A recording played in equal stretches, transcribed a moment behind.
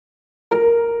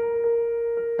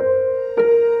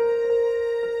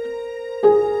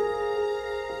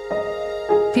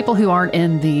people who aren't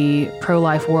in the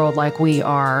pro-life world like we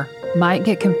are might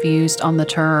get confused on the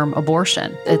term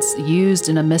abortion. It's used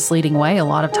in a misleading way a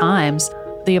lot of times.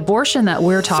 The abortion that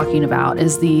we're talking about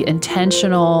is the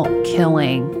intentional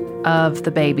killing of the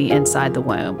baby inside the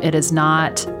womb. It is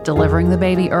not delivering the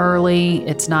baby early.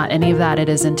 It's not any of that. It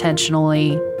is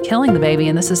intentionally killing the baby.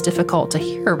 And this is difficult to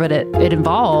hear, but it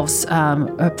involves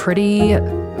a pretty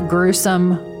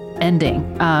gruesome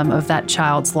ending of that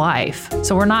child's life.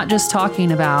 So we're not just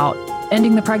talking about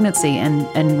ending the pregnancy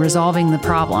and resolving the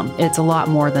problem. It's a lot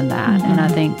more than that. Mm-hmm. And I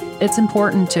think it's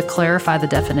important to clarify the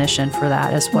definition for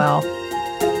that as well.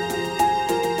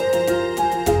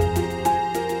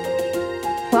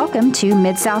 Welcome to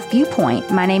Mid-South Viewpoint.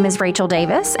 My name is Rachel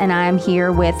Davis, and I'm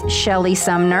here with Shelley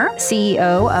Sumner,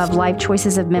 CEO of Life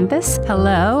Choices of Memphis.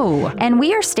 Hello. And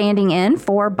we are standing in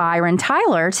for Byron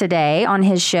Tyler today on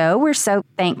his show. We're so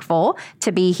thankful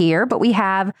to be here, but we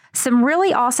have some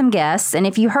really awesome guests. And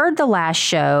if you heard the last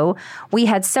show, we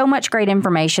had so much great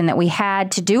information that we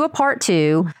had to do a part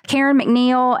 2. Karen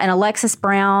McNeil and Alexis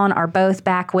Brown are both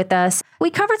back with us. We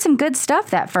covered some good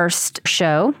stuff that first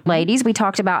show, ladies. We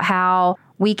talked about how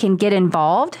we can get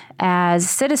involved as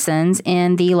citizens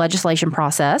in the legislation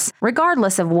process,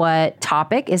 regardless of what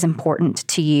topic is important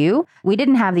to you. We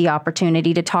didn't have the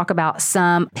opportunity to talk about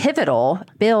some pivotal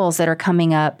bills that are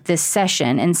coming up this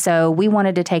session. And so we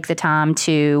wanted to take the time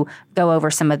to go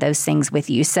over some of those things with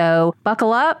you. So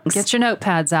buckle up. Get your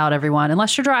notepads out, everyone.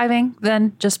 Unless you're driving,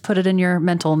 then just put it in your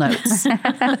mental notes.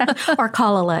 Or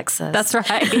call Alexis. That's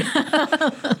right.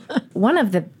 One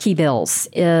of the key bills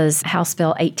is House Bill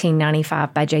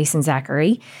 1895 by Jason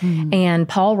Zachary, and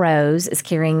Paul Rose is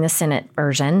carrying the Senate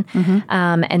version.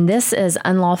 And this is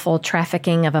unlawful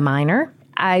trafficking of a minor.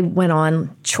 I went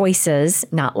on Choices,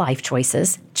 not Life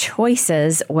Choices,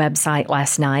 Choices website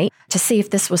last night to see if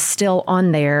this was still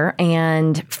on there.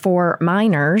 And for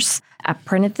minors, I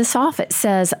printed this off. It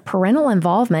says parental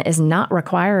involvement is not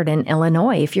required in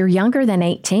Illinois. If you're younger than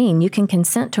 18, you can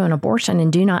consent to an abortion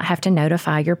and do not have to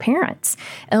notify your parents.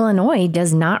 Illinois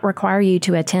does not require you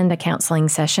to attend a counseling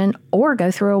session or go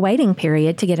through a waiting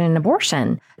period to get an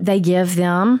abortion. They give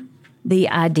them the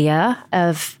idea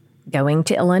of going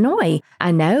to Illinois.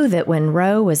 I know that when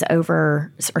Roe was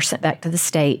over or sent back to the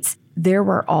states, there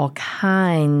were all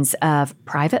kinds of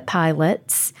private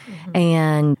pilots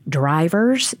and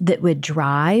drivers that would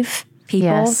drive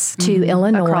people to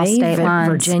Illinois,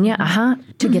 Virginia,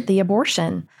 to get the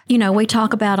abortion. You know, we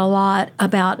talk about a lot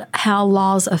about how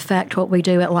laws affect what we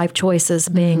do at Life Choices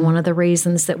being one of the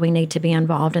reasons that we need to be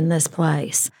involved in this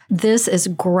place. This is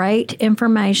great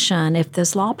information if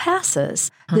this law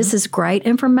passes. This is great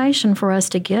information for us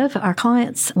to give our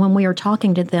clients when we are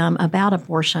talking to them about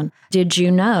abortion. Did you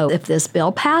know if this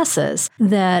bill passes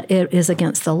that it is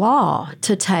against the law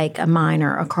to take a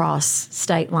minor across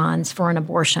state lines for an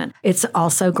abortion? It's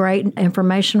also great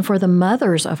information for the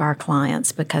mothers of our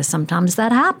clients because sometimes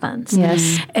that happens.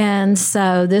 Yes. And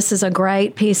so this is a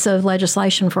great piece of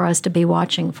legislation for us to be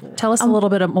watching for. Tell us a little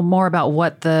bit more about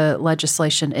what the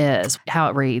legislation is, how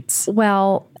it reads.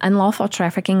 Well, unlawful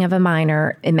trafficking of a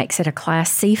minor, it makes it a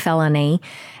Class C felony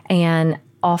and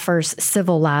offers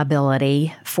civil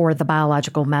liability for the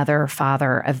biological mother or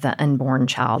father of the unborn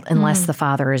child, unless the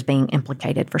father is being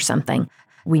implicated for something.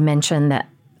 We mentioned that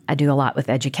I do a lot with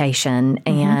education,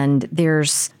 and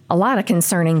there's a lot of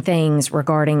concerning things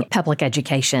regarding public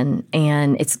education,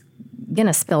 and it's going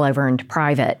to spill over into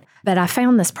private. But I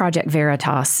found this Project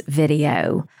Veritas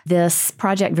video. This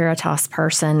Project Veritas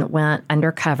person went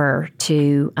undercover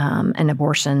to an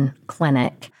abortion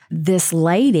clinic. This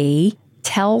lady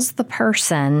tells the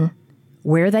person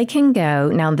where they can go.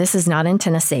 Now, this is not in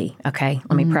Tennessee, okay?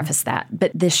 Let me preface that.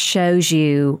 But this shows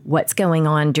you what's going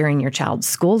on during your child's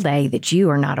school day that you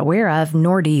are not aware of,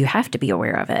 nor do you have to be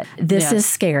aware of it. This is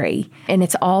scary, and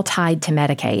it's all tied to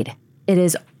Medicaid. It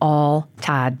is all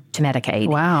tied to Medicaid.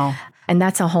 Wow. And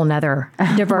that's a whole nother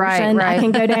diversion I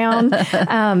can go down.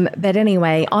 But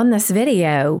anyway, on this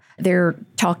video, they're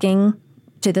talking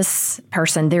to this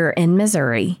person. They're in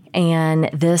Missouri, and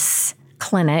this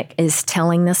clinic is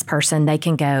telling this person they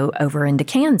can go over into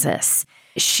Kansas.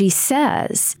 She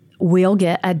says, we'll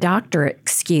get a doctor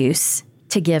excuse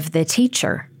to give the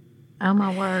teacher. Oh,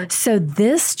 my word. So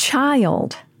this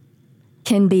child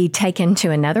can be taken to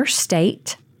another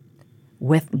state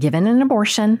given an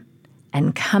abortion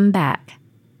and come back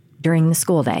during the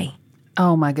school day.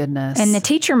 Oh, my goodness. And the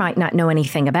teacher might not know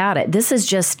anything about it. This is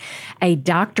just a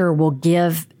doctor will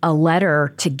give a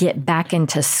letter to get back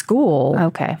into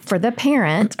school for the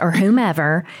parent or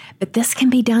whomever, but this can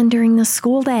be done during the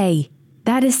school day.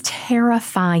 That is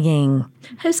terrifying.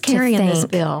 Who's carrying this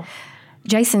bill?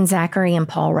 Jason Zachary and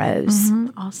Paul Rose.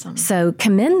 Awesome. So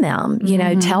commend them,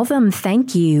 tell them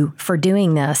thank you for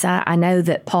doing this. I know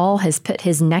that Paul has put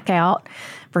his neck out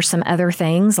for some other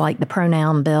things like the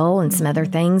pronoun bill and some other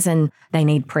things, and they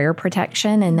need prayer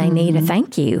protection and they need a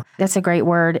thank you. That's a great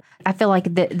word. I feel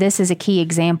like this is a key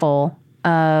example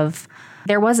of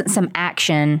there wasn't some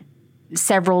action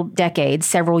several decades,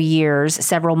 several years,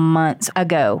 several months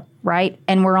ago, right?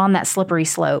 And we're on that slippery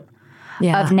slope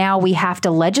of now we have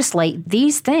to legislate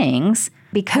these things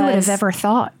because... Who would have ever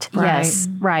thought? Yes,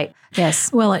 right.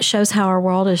 Yes. Well, it shows how our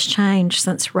world has changed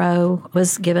since Roe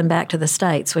was given back to the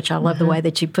states, which I love the way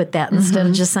that you put that instead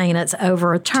of just saying it's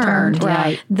overturned,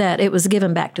 right. that it was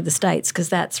given back to the states because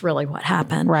that's really what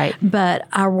happened. Right. But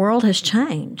our world has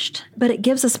changed, but it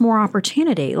gives us more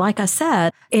opportunity. Like I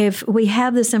said, if we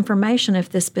have this information, if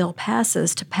this bill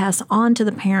passes, to pass on to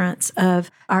the parents of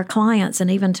our clients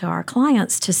and even to our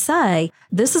clients to say,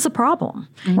 this is a problem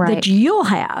that you'll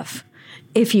have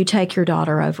if you take your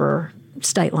daughter over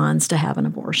state lines to have an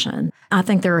abortion. I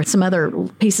think there are some other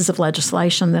pieces of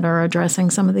legislation that are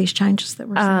addressing some of these changes that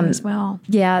we're seeing as well.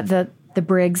 Yeah, the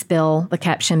Briggs bill, the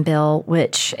caption bill,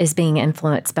 which is being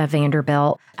influenced by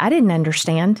Vanderbilt. I didn't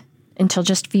understand until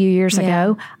just a few years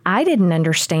ago. I didn't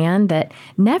understand that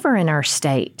never in our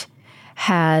state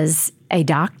has a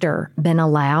doctor been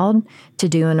allowed to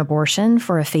do an abortion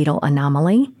for a fetal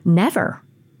anomaly. Never.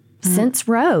 Since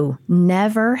Roe,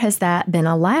 never has that been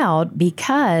allowed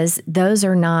because those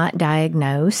are not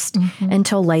diagnosed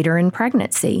until later in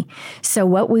pregnancy. So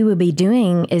what we would be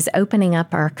doing is opening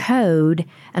up our code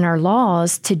and our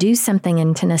laws to do something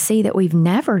in Tennessee that we've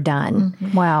never done.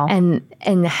 Wow. And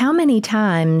how many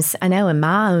times, I know in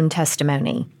my own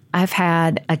testimony, I've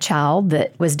had a child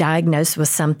that was diagnosed with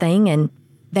something and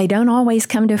they don't always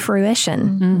come to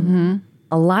fruition.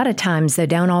 A lot of times they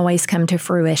don't always come to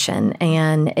fruition.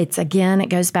 And it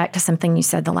goes back to something you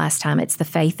said the last time. It's the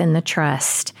faith and the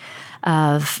trust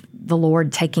of the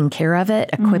Lord taking care of it,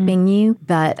 equipping you.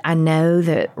 But I know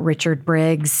that Richard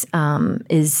Briggs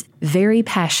is very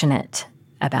passionate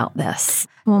about this.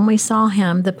 When we saw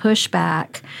him, the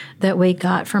pushback that we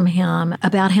got from him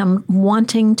about him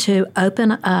wanting to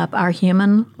open up our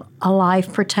Human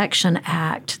Life Protection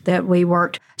Act that we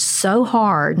worked so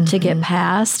hard to get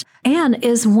passed and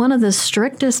is one of the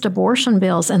strictest abortion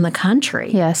bills in the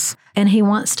country. Yes. And he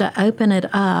wants to open it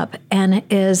up and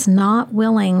is not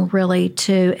willing really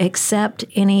to accept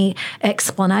any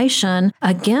explanation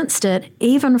against it,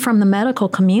 even from the medical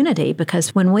community,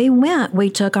 because when we went,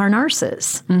 we took our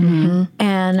nurses.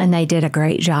 And they did a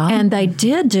great job. And they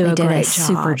did do a great job.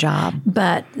 Super job.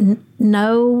 But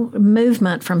no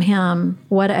movement from him,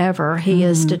 whatever. He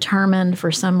is determined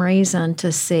for some reason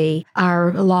to see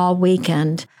our law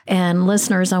weakened. And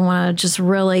listeners, I want to just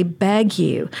really beg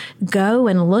you, go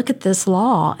and look at this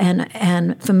law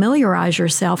and familiarize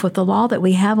yourself with the law that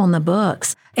we have on the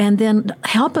books. And then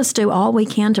help us do all we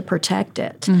can to protect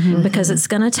it, because it's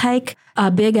going to take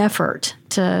a big effort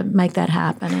to make that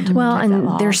happen. And to protect that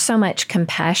law. There's so much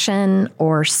compassion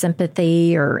or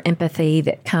sympathy or empathy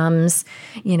that comes,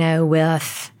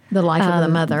 with the life of the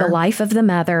mother. The life of the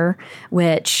mother,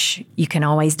 which you can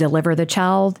always deliver the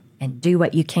child and do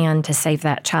what you can to save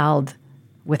that child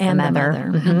with the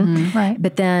mother. Right.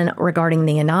 But then regarding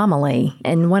the anomaly,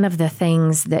 and one of the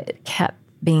things that kept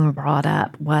being brought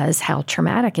up was how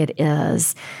traumatic it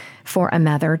is for a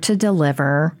mother to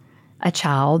deliver a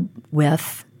child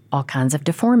with all kinds of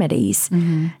deformities.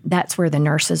 That's where the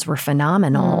nurses were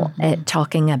phenomenal at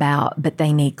talking about, but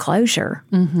they need closure.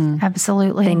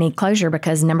 Absolutely. They need closure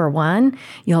because, number one,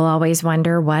 you'll always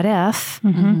wonder, what if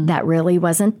that really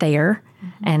wasn't there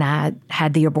and I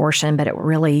had the abortion, but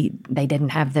they didn't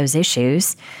have those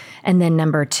issues. And then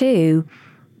number two,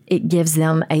 it gives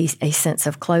them a sense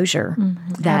of closure.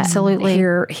 That Absolutely.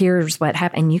 Here's what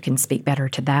happened. And you can speak better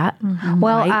to that.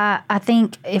 Well, right? I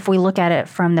think if we look at it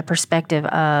from the perspective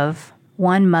of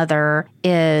one mother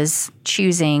is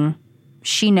choosing,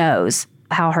 she knows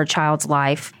how her child's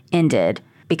life ended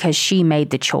because she made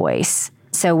the choice.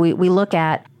 So we look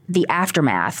at the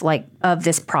aftermath of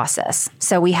this process.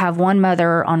 So we have one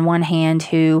mother on one hand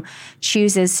who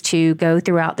chooses to go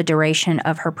throughout the duration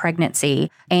of her pregnancy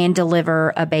and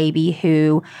deliver a baby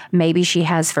who maybe she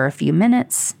has for a few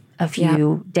minutes, a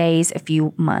few days, a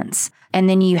few months. And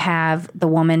then you have the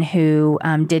woman who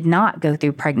did not go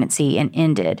through pregnancy and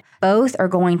ended. Both are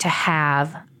going to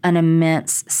have an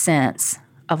immense sense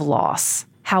of loss.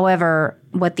 However,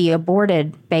 what the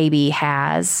aborted baby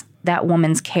has, that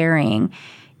woman's carrying,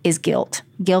 is guilt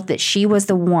that she was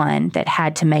the one that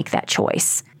had to make that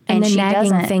choice. And the she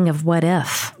nagging doesn't, thing of what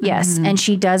if. Yes, and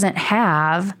she doesn't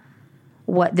have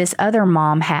what this other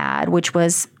mom had, which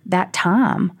was that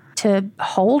time to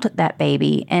hold that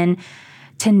baby and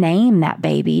to name that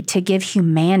baby, to give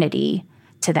humanity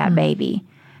to that baby.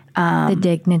 The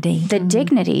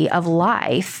dignity of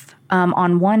life.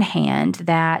 On one hand,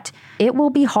 that it will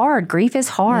be hard. Grief is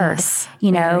hard, Yes,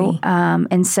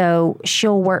 and so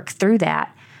she'll work through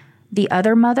that. The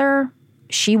other mother,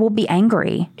 she will be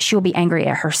angry. She'll be angry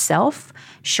at herself.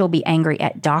 She'll be angry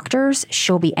at doctors.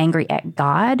 She'll be angry at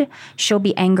God. She'll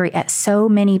be angry at so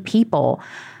many people.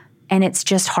 And it's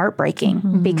just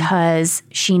heartbreaking because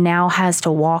she now has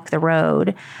to walk the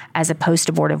road as a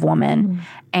post-abortive woman.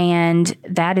 And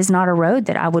that is not a road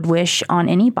that I would wish on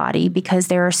anybody because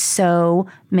there are so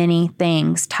many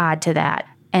things tied to that.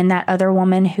 And that other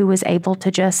woman who was able to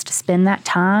just spend that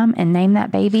time and name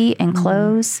that baby and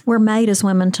close. We're made as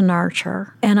women to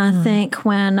nurture. And I think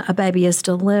when a baby is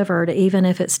delivered, even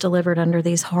if it's delivered under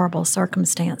these horrible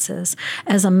circumstances,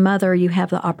 as a mother, you have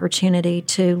the opportunity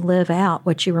to live out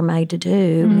what you were made to do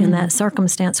in that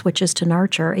circumstance, which is to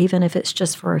nurture, even if it's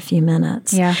just for a few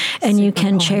minutes. Yeah, and you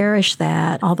can cherish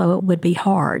that, although it would be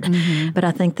hard. But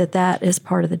I think that is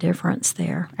part of the difference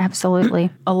there.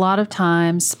 Absolutely. A lot of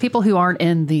times, people who aren't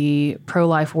in the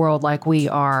pro-life world like we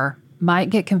are might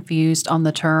get confused on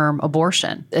the term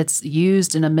abortion. It's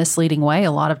used in a misleading way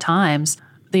a lot of times.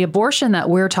 The abortion that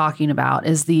we're talking about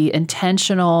is the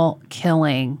intentional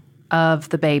killing of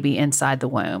the baby inside the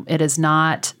womb. It is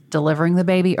not delivering the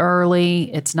baby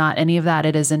early. It's not any of that.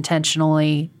 It is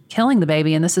intentionally killing the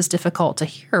baby. And this is difficult to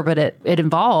hear, but it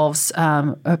involves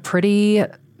a pretty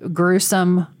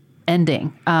gruesome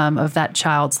ending of that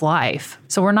child's life.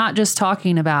 So we're not just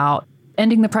talking about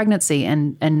ending the pregnancy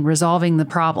and resolving the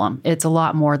problem. It's a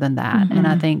lot more than that. And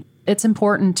I think it's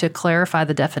important to clarify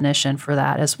the definition for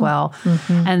that as well.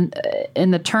 And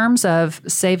in the terms of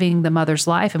saving the mother's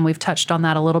life, and we've touched on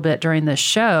that a little bit during this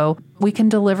show, we can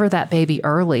deliver that baby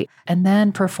early and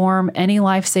then perform any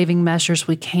life-saving measures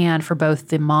we can for both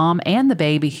the mom and the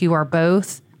baby who are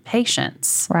both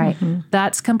patients. Right.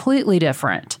 That's completely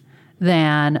different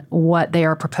than what they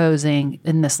are proposing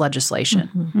in this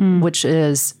legislation, which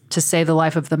is to save the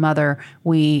life of the mother,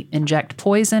 we inject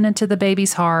poison into the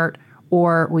baby's heart,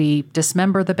 or we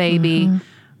dismember the baby,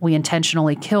 we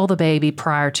intentionally kill the baby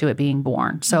prior to it being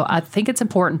born. So I think it's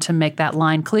important to make that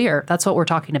line clear. That's what we're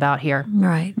talking about here.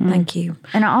 Right. Thank you.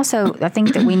 And I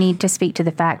think that we need to speak to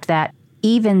the fact that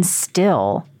even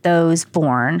still, those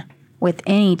born with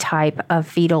any type of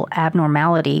fetal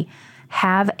abnormality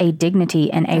have a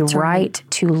dignity and a right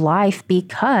to life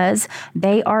because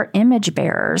they are image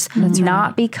bearers,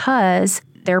 not because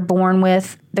they're born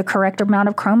with the correct amount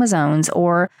of chromosomes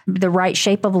or the right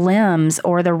shape of limbs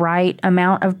or the right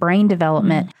amount of brain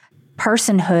development.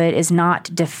 Personhood is not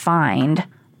defined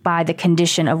by the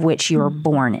condition of which you were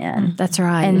born in. That's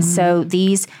right. And so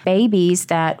these babies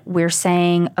that we're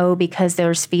saying, because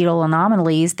there's fetal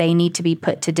anomalies, they need to be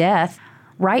put to death.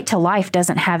 Right to life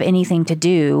doesn't have anything to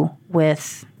do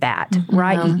with that,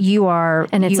 right? You are...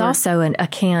 And it's also a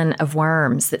can of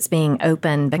worms that's being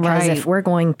opened because if we're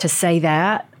going to say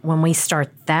that, when we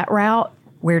start that route,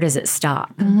 where does it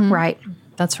stop? Right.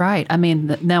 That's right. I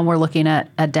mean, now we're looking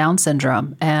at Down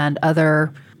syndrome and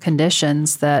other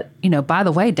conditions that, by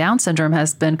the way, Down syndrome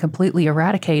has been completely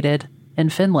eradicated in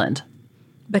Finland.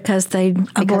 Because they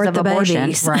abort the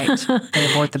babies. Right.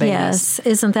 They abort the babies. Yes.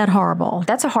 Isn't that horrible?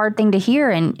 That's a hard thing to hear.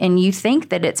 And you think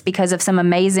that it's because of some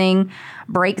amazing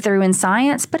breakthrough in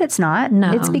science, but it's not.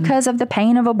 No. It's because of the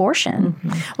pain of abortion.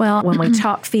 Well, when we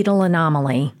talk fetal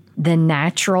anomaly, the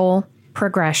natural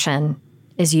progression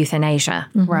is euthanasia.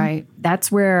 Right.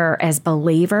 That's where, as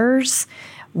believers,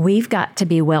 we've got to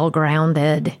be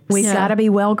well-grounded. We've got to be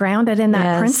well-grounded in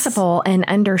that principle and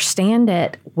understand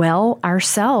it well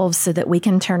ourselves so that we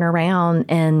can turn around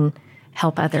and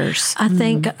help others. I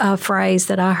think a phrase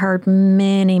that I heard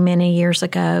many, many years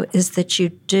ago is that you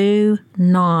do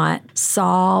not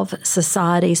solve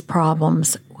society's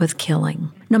problems with killing.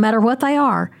 No matter what they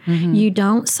are, you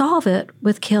don't solve it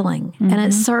with killing. And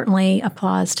it certainly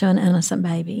applies to an innocent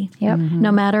baby. Yep.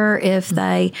 No matter if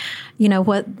they,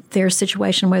 what their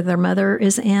situation, whether their mother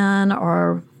is in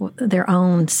or their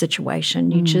own situation,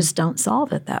 you just don't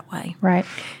solve it that way. Right.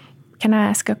 Can I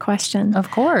ask a question? Of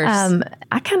course.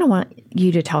 I kind of want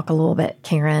you to talk a little bit,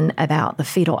 Karen, about the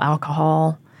fetal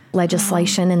alcohol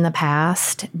legislation in the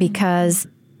past, because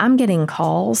I'm getting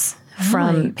calls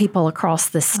from people across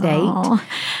the state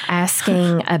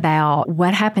asking about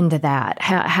what happened to that.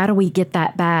 How do we get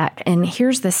that back? And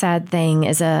here's the sad thing: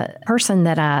 as a person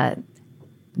that I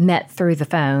met through the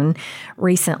phone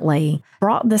recently,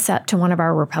 brought this up to one of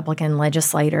our Republican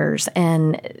legislators,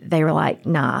 and they were like,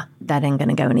 nah, that ain't going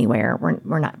to go anywhere.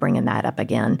 We're not bringing that up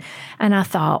again. And I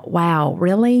thought, wow,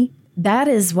 really? That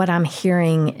is what I'm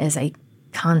hearing is a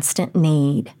constant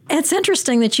need. It's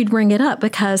interesting that you'd bring it up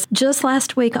because just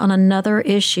last week on another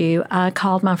issue, I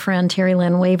called my friend Terry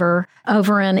Lynn Weaver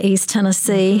over in East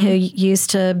Tennessee, who used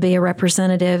to be a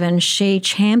representative, and she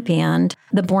championed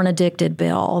the Born Addicted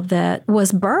bill that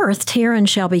was birthed here in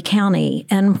Shelby County.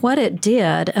 And what it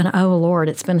did, and oh Lord,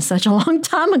 it's been such a long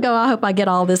time ago, I hope I get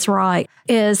all this right,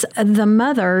 is the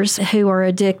mothers who are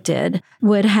addicted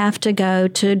would have to go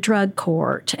to drug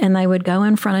court, and they would go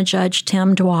in front of Judge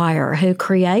Tim Dwyer, who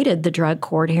created the drug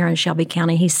court here in Shelby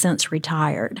County. He's since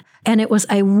retired. And it was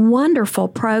a wonderful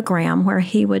program where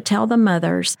he would tell the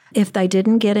mothers if they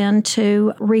didn't get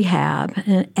into rehab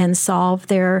and solve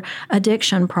their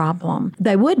addiction problem,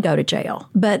 they would go to jail.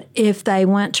 But if they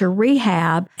went to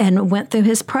rehab and went through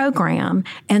his program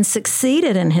and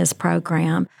succeeded in his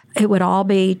program, it would all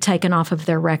be taken off of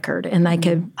their record, and they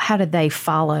could... How did they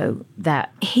follow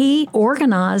that? He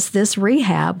organized this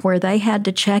rehab where they had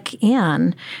to check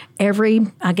in every,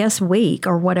 I guess, week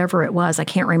or whatever it was. I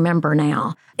can't remember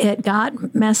now. It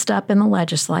got messed up in the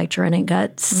legislature, and it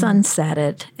got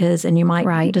sunsetted, and you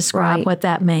might describe what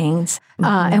that means.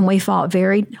 And we fought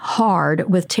very hard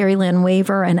with Terry Lynn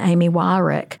Weaver and Amy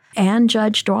Wyrick. And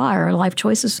Judge Dwyer, Life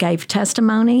Choices, gave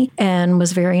testimony and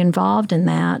was very involved in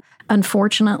that.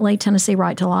 Unfortunately, Tennessee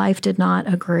Right to Life did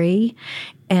not agree,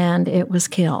 and it was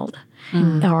killed,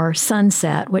 or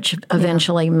sunset, which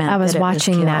eventually meant I was that it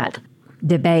watching was that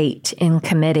debate in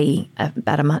committee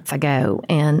about a month ago,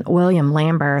 and William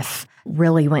Lamberth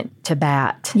really went to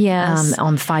bat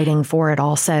on fighting for it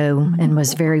also, and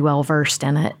was very well versed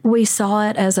in it. We saw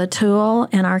it as a tool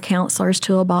in our counselors'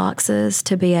 toolboxes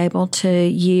to be able to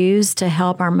use to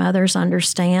help our mothers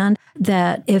understand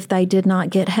that if they did not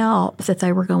get help, that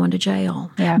they were going to jail,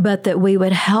 but that we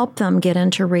would help them get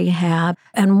into rehab.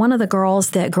 And one of the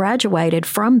girls that graduated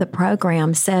from the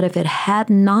program said if it had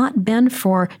not been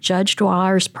for Judge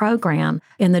Dwyer's program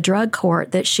in the drug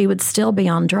court, that she would still be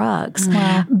on drugs.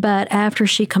 But after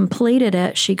she completed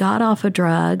it, she got off of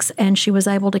drugs, and she was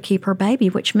able to keep her baby,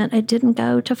 which meant it didn't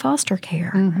go to foster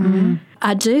care.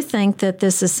 I do think that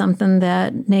this is something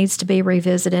that needs to be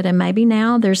revisited, and maybe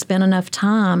now there's been enough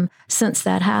time since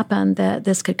that happened that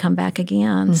this could come back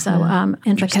again. So I'm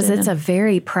interested. Because it's a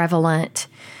very prevalent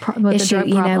issue.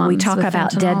 You know, we talk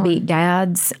about deadbeat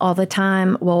dads all the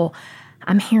time. Well,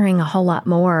 I'm hearing a whole lot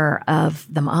more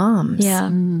of the moms.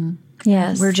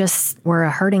 Yes. We're a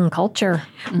hurting culture.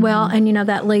 Well, and you know,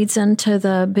 that leads into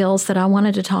the bills that I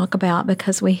wanted to talk about,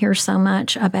 because we hear so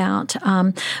much about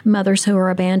mothers who are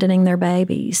abandoning their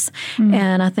babies.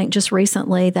 And I think just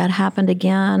recently that happened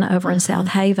again over in South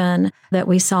Haven, that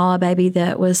we saw a baby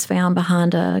that was found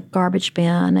behind a garbage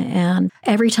bin. And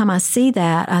every time I see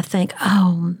that, I think,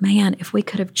 oh man, if we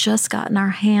could have just gotten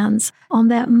our hands on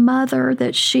that mother,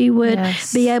 that she would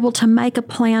be able to make a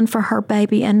plan for her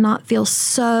baby and not feel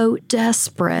so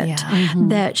desperate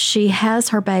that she has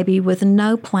her baby with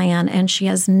no plan and she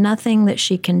has nothing that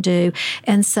she can do,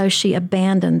 and so she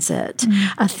abandons it.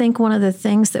 I think one of the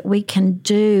things that we can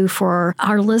do for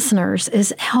our listeners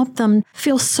is help them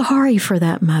feel sorry for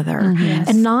that mother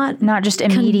and not just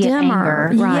immediate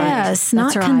anger. Yes,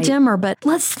 not condemn her, but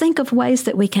let's think of ways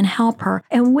that we can help her.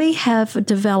 And we have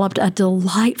developed a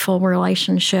delightful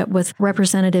relationship with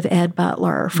Representative Ed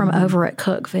Butler from over at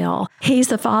Cookeville. He's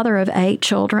the father of 8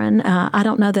 children. I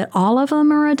don't know that all of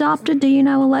them are adopted. Do you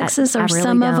know, Alexis? Or really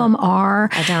some of them are?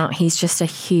 I don't. He's just a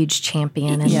huge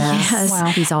champion. And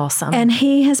wow, he's awesome. And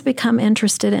he has become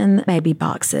interested in baby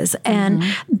boxes. And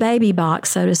Baby Box,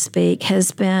 so to speak,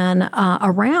 has been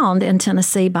around in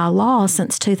Tennessee by law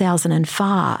since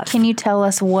 2005. Can you tell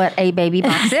us what a baby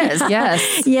box is?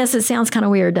 Yes, it sounds kind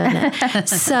of weird, doesn't it?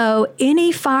 So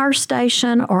any fire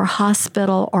station or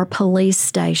hospital or police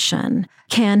station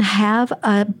can have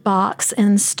a box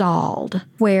installed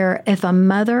where if a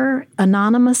mother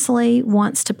anonymously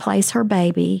wants to place her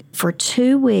baby for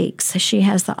 2 weeks, she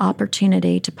has the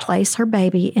opportunity to place her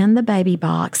baby in the baby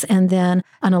box, and then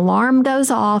an alarm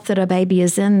goes off that a baby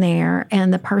is in there,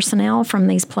 and the personnel from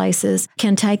these places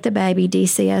can take the baby,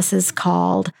 DCS is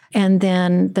called, and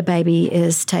then the baby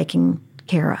is taken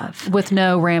care of. With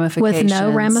no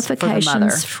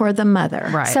ramifications for the mother.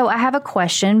 Right. So I have a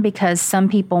question, because some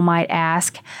people might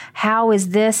ask, how is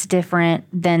this different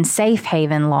than safe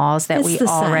haven laws that we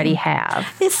already have?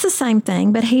 It's the same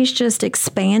thing, but he's just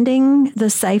expanding the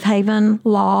safe haven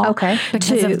law.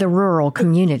 Because of the rural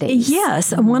communities.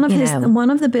 Yes. One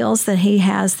of the bills that he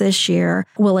has this year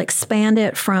will expand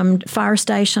it from fire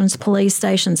stations, police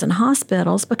stations, and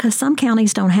hospitals, because some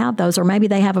counties don't have those, or maybe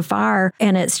they have a fire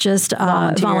and it's just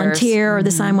volunteer, or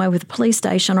the same way with the police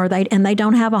station, or they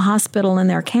don't have a hospital in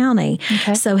their county.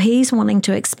 So he's wanting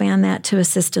to expand that to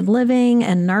assisted living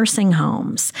and nursing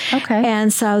homes.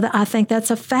 And so I think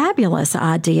that's a fabulous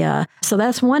idea. So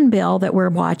that's one bill that we're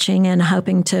watching and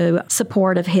hoping to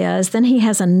support of his. Then he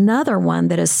has another one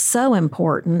that is so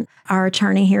important. Our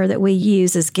attorney here that we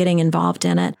use is getting involved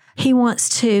in it. He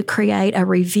wants to create a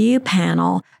review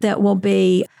panel that will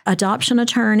be adoption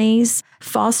attorneys,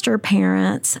 foster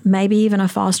parents, maybe even a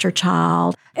foster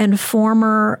child, and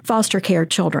former foster care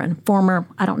children,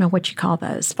 I don't know what you call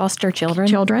those. Foster children?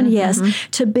 Children, yes,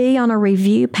 to be on a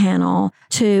review panel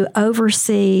to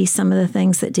oversee some of the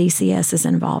things that DCS is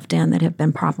involved in that have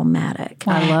been problematic.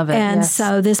 I love it. And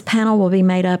so this panel will be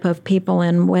made up of people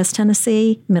in West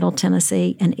Tennessee, Middle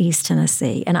Tennessee, and East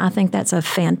Tennessee. And I think that's a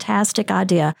fantastic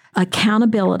idea.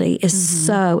 Accountability is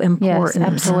so important.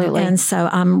 Yes, absolutely. And so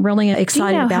I'm really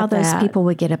excited about that. Do you know how those people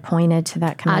would get appointed to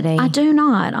that committee? I do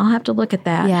not. I'll have to look at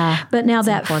that. Yeah, but now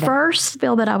that first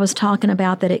bill that I was talking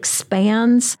about that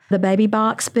expands the baby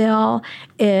box bill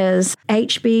is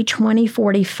HB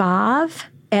 2045.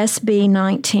 SB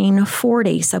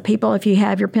 1940. So people, if you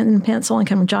have your pen and pencil and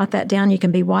can jot that down, you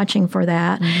can be watching for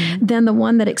that. Then the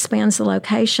one that expands the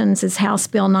locations is House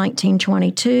Bill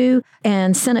 1922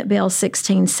 and Senate Bill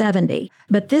 1670.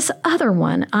 But this other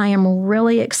one I am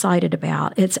really excited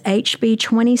about. It's HB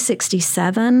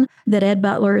 2067 that Ed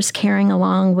Butler is carrying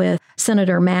along with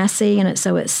Senator Massey, and it's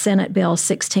Senate Bill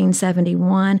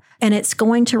 1671, and it's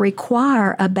going to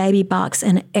require a baby box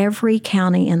in every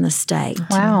county in the state.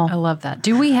 Wow. I love that.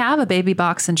 Do we have a baby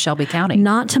box in Shelby County?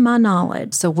 Not to my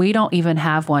knowledge. So we don't even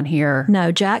have one here.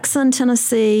 No, Jackson,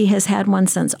 Tennessee has had one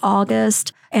since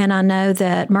August, and I know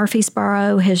that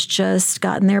Murfreesboro has just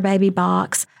gotten their baby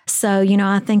box. So,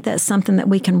 I think that's something that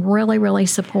we can really, really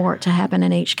support to happen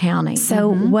in each county. So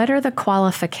what are the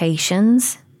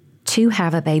qualifications to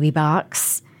have a baby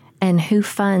box, and who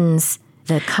funds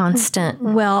the constant?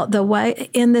 Well, the way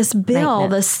in this bill,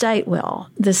 the state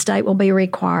will be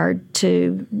required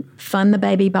to fund the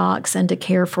baby box and to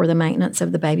care for the maintenance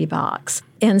of the baby box.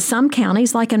 In some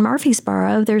counties, like in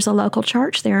Murfreesboro, there's a local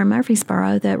church there in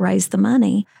Murfreesboro that raised the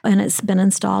money, and it's been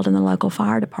installed in the local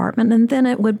fire department. And then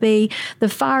it would be the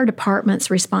fire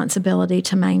department's responsibility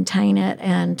to maintain it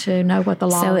and to know what the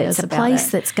law is about it. So it's a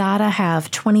place that's got to have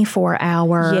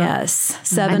 24-hour.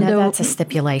 Yes. I know that's a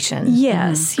stipulation.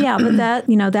 Yes. Yeah, but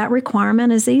that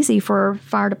requirement is easy for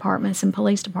fire departments and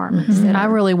police departments. I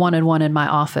really wanted one in my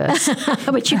office.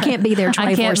 But you can't be there 24/7.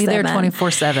 I can't be there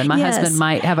 24/7. My husband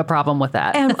might have a problem with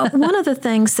that. And one of the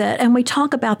things and we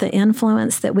talk about the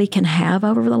influence that we can have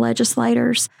over the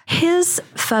legislators, his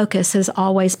focus has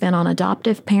always been on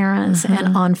adoptive parents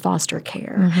and on foster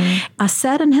care. I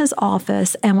sat in his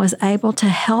office and was able to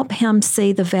help him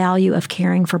see the value of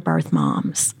caring for birth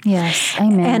moms. Yes,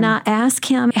 amen. And I asked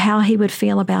him how he would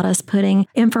feel about us putting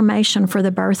information for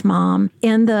the birth mom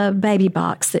in the baby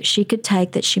box that she could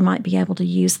take that she might be able to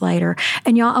use later.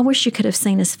 And y'all, I wish you could have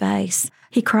seen his face.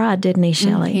 He cried, didn't he,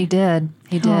 Shelley? He did.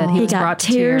 He did. He got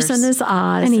tears in his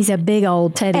eyes. And he's a big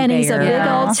old teddy bear. And he's a big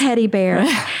old teddy bear.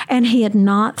 And he had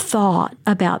not thought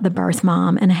about the birth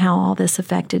mom and how all this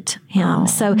affected him.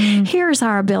 So here's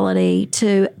our ability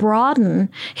to broaden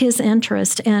his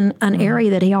interest in an area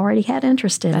that he already had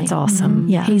interest in. That's awesome.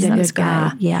 Yeah, he's a good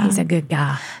guy. Yeah. He's a good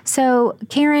guy. So,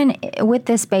 Karen, with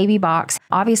this baby box,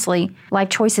 obviously, Life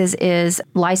Choices is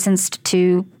licensed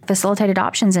to facilitate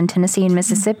adoptions in Tennessee and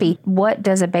Mississippi. What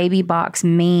does a baby box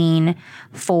mean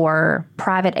for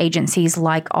private agencies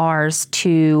like ours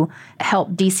to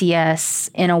help DCS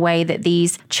in a way that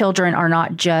these children are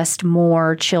not just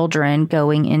more children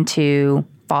going into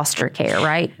foster care,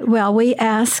 right? Well, we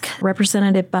asked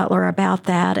Representative Butler about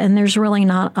that, and there's really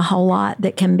not a whole lot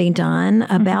that can be done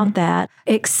about that,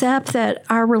 except that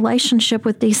our relationship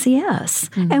with DCS.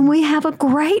 And we have a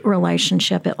great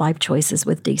relationship at Life Choices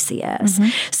with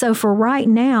DCS. So for right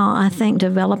now, I think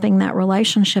developing that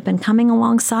relationship and coming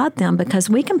alongside them, because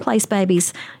we can place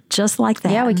babies just like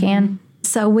that. Yeah, we can.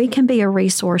 So we can be a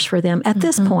resource for them at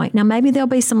this point. Now, maybe there'll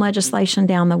be some legislation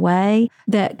down the way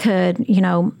that could,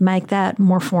 make that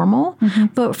more formal.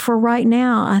 But for right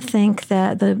now, I think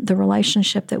that the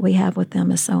relationship that we have with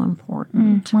them is so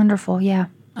important. Wonderful. Yeah.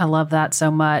 I love that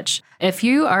so much. If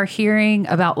you are hearing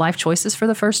about Life Choices for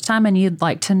the first time and you'd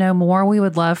like to know more, we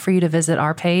would love for you to visit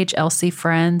our page,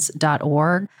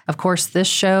 lcfriends.org. Of course, this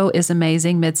show is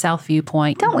amazing, Mid-South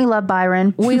Viewpoint. Don't we love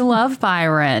Byron? We love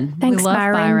Byron. Thanks, we love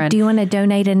Byron. Do you want to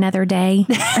donate another day?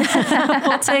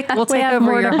 We'll take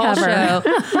over your whole show.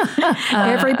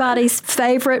 Everybody's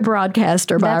favorite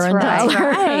broadcaster, Byron That's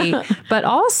Tyler. Right. But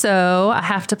also, I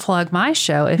have to plug my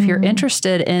show. If you're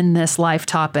interested in this life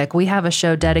topic, we have a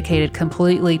show dedicated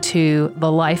completely to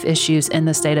the life issues in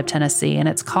the state of Tennessee, and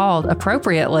it's called,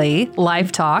 appropriately,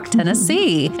 Life Talk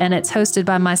Tennessee. And it's hosted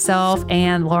by myself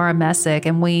and Laura Messick,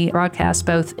 and we broadcast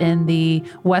both in the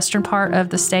western part of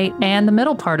the state and the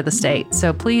middle part of the state.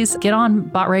 So please get on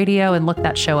Bot Radio and look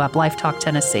that show up, Life Talk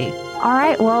Tennessee. All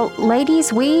right. Well,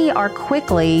 ladies, we are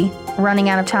quickly running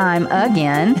out of time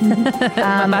again.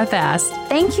 Bye fast.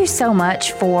 Thank you so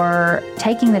much for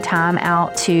taking the time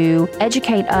out to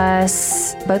educate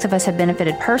us. Both of us have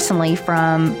benefited personally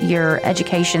from your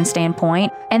education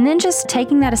standpoint. And then just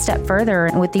taking that a step further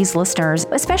with these listeners,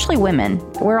 especially women.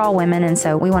 We're all women, and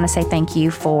so we want to say thank you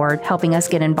for helping us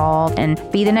get involved and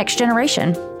be the next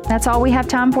generation. That's all we have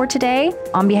time for today.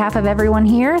 On behalf of everyone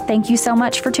here, thank you so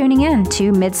much for tuning in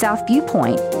to Mid-South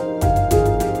Viewpoint.